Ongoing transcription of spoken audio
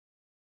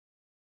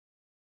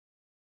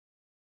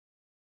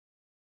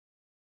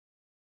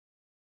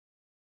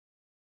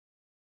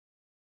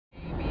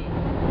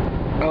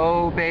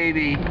Oh,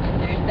 baby.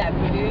 There's that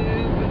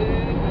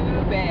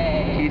blue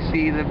bay. Do you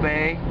see the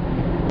bay?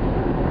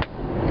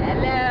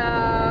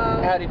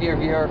 Hello. Howdy, dear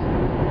viewer.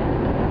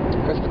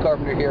 Chris the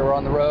Carpenter here. We're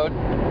on the road.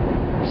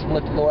 It's the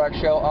Lifted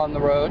Lorax show on the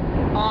road.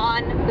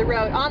 On the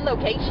road, on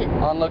location.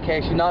 On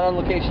location. Not on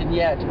location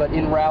yet, but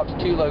en route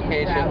to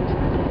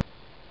location.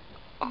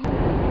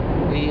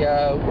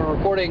 We're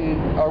recording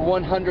our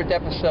 100th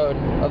episode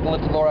of the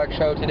Lifted Lorax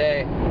show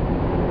today.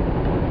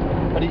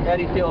 How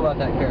do you feel about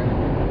that, Karen?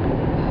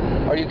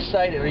 Are you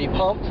excited? Are you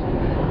pumped?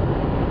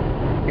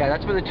 Yeah,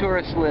 that's where the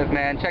tourists live,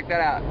 man. Check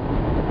that out.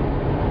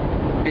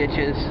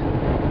 Bitches.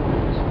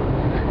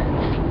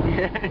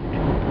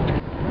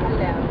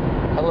 Hello.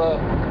 Hello.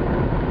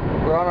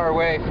 We're on our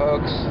way,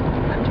 folks.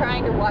 I'm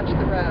trying to watch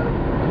the road.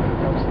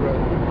 Watch the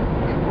road.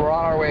 We're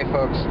on our way,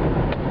 folks.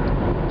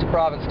 To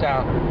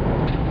Provincetown.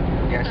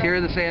 Yes, here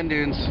are the sand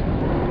dunes.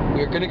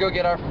 We're gonna go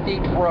get our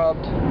feet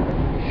rubbed.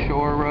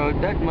 Shore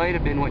Road. That might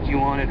have been what you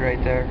wanted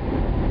right there.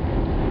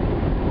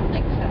 I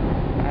think so.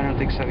 I don't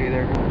think so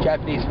either.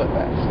 Japanese foot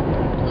baths.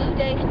 Blue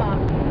day spot.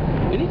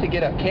 We need to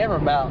get a camera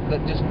mount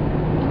that just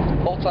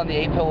bolts on the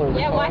A-pillar of the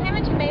car. Why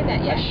haven't you made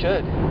that yet? I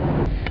should.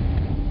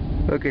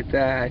 Look at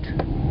that.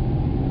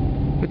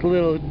 With a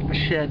little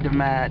shed to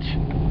match.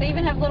 They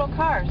even have little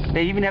cars.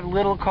 They even have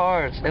little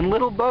cars and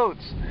little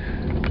boats.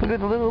 Look at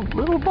the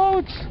little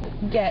boats.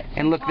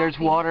 And look, there's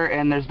water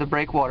and there's the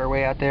breakwater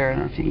way out there. I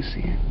don't know if you can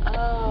see it.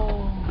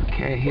 Oh.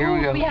 Okay, here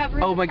we go. We have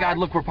oh my God,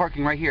 look, we're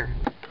parking right here.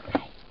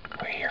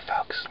 We're here,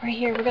 folks. We're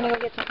here. We're gonna go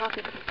get some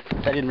coffee.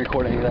 I didn't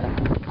record any of that.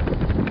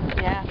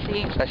 Yeah,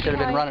 see? I should have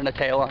been running a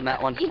tail on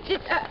that one. You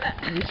just,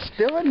 You're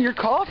spilling your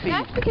coffee.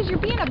 That's because you're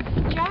being a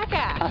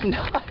jackass. I'm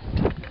not.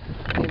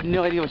 I have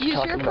no idea what you're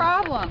talking about. It's your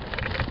problem.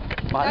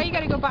 Now you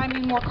gotta go buy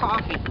me more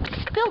coffee.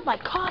 Spilled my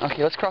coffee.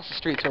 Okay, let's cross the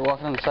street so we're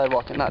walking on the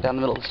sidewalk and not down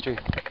the middle of the street.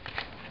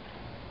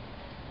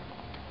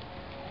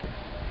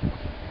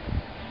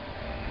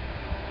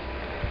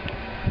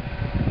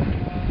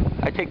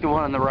 I take the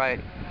one on the right.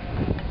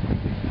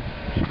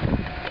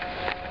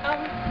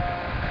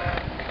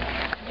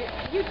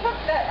 You took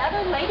that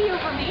other lady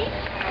over me?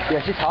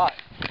 Yeah, she's hot.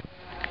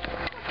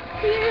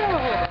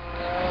 Ew.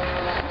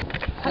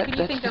 How could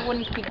you think there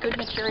wouldn't be good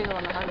material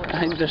in the hardware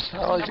store? There's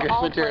always good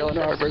material in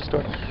the hardware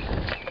store.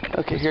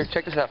 Okay, here,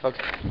 check this out, folks.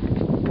 The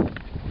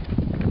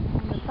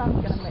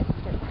sun's gonna make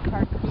it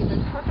hard to see.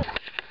 There's purpose.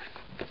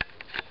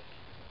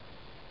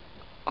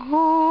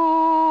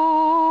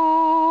 Oh.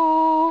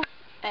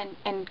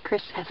 And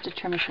Chris has to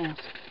trim his nails.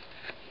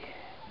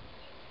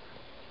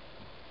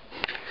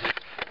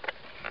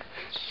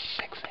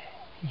 Sexy.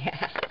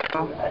 Yeah.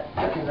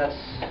 I think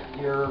that's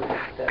your...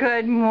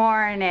 Good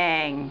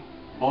morning.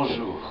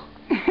 Bonjour.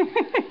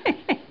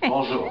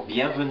 Bonjour.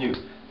 Bienvenue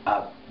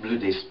à Blue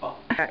Day Spa.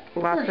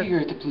 We're here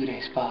at the Blue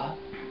Day Spa,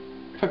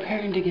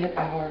 preparing to get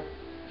our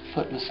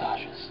foot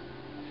massages.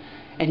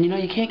 And you know,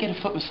 you can't get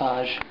a foot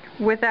massage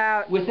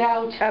Without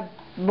a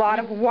lot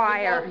of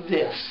wire. Without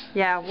this.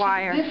 Yeah,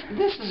 wire. See,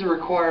 this is a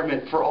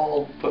requirement for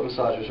all foot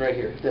massagers right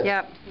here. This.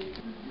 Yep.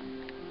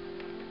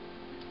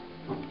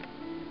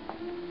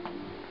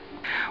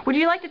 Would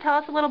you like to tell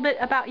us a little bit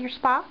about your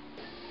spa?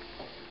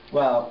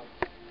 Well,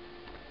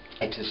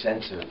 it's a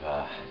sense of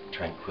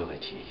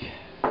tranquility.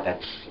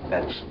 That's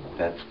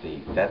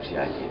the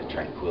idea.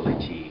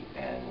 Tranquility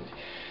and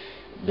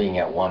being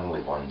at one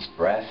with one's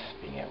breath,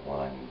 being at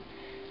one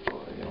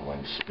in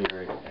one's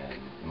spirit, and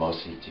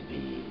mostly to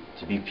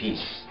be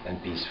peace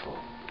and peaceful.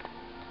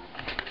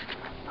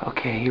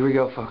 Okay, here we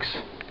go, folks.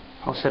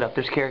 I'll sit up.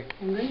 There's Carrie.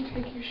 I'm going to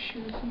take your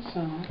shoes and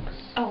socks.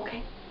 Oh,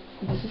 okay.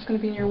 This is going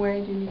to be in your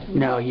way. Do you need to move?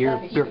 No,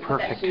 you're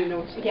perfect. So you know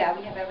what's Yeah,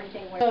 we have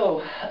everything.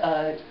 So,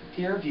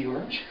 dear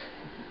viewers,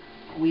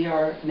 we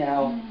are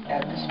now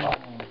at the spa.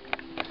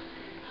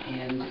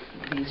 And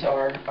these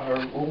are our,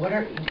 well, what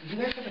are, do you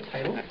guys have a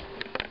title?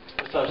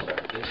 Massage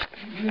therapist.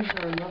 You guys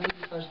are a lovely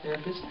massage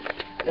therapist.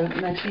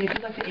 Maxine, if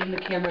you'd like to aim the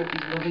camera at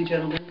these lovely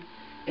gentlemen,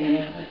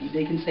 and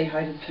they can say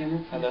hi to the camera.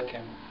 Please. Hello,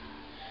 camera.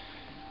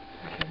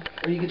 Okay.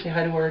 Or you can say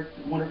hi to our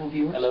wonderful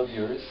viewers. Hello,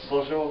 viewers.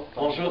 Bonjour.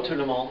 Bonjour tout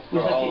le monde.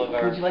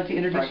 Would you like to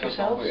introduce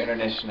yourselves? We're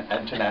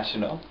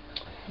international.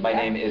 My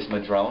name is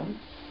Madrone,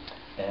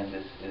 and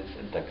this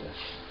is Douglas.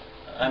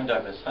 I'm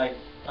Douglas.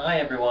 Hi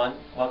everyone.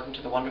 Welcome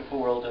to the wonderful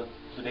world of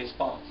Blue Day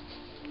Spa.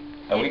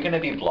 Are we going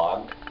to be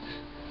vlogged?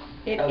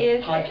 It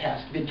is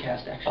podcast,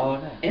 Vidcast, actually. Oh,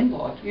 no. And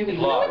vlog. You can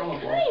Vlog. from a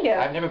vlog. kind of.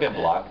 I've never been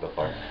vlogged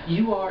before.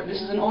 You are.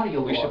 This is an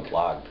audio We vlog. should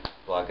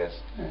vlog us.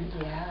 All right.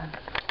 Yeah.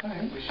 All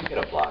right. We should get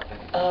a vlog.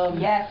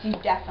 Yes, you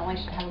definitely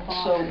should have a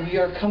vlog. So we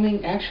are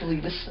coming,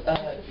 actually,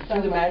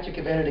 through the magic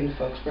of editing,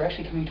 folks, we're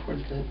actually coming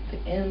towards the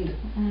end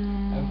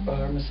of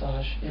our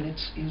massage, and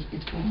it's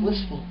been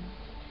blissful.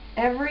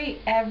 Every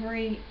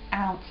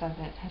ounce of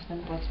it has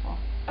been blissful.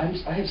 I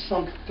have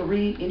sunk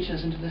 3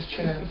 inches into this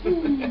chair.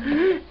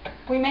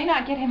 We may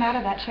not get him out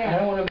of that I chair.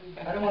 don't want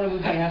to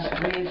move my ass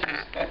 3 inches.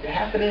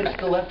 Half an inch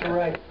to the left or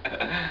right.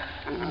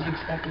 This is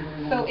exactly where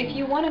we want So to be. if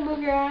you want to move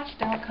your ass,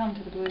 don't come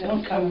to the Blue Day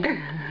Don't Spa. come.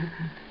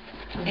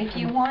 If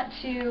you want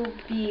to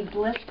be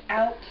blissed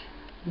out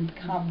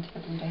come to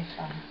the Blue Day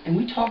Spa. And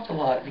we talked a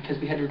lot because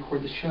we had to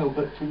record the show,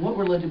 but from what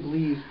we're led to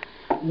believe,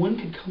 one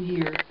could come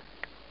here,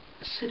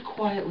 sit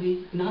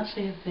quietly, not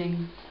say a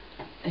thing,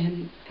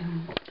 and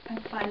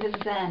find a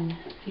zen.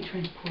 be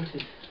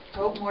transported.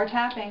 Oh, more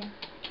tapping.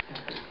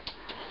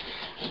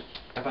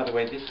 And by the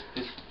way, this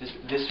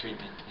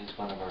treatment is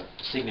one of our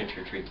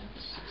signature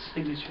treatments.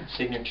 Signature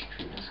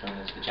treatments known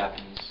as the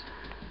Japanese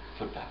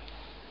foot bath.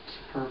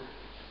 Superb.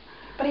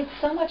 But it's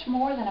so much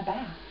more than a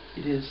bath.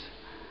 It is.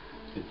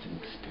 It's an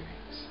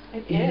experience.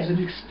 It It is is.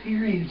 an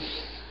experience.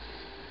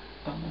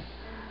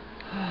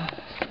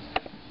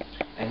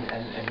 And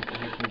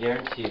we can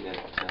guarantee that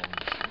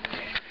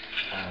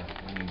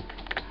when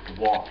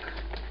you walk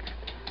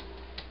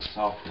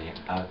softly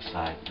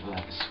outside, you will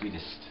have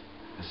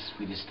the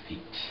sweetest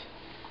feet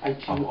I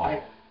of do.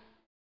 all.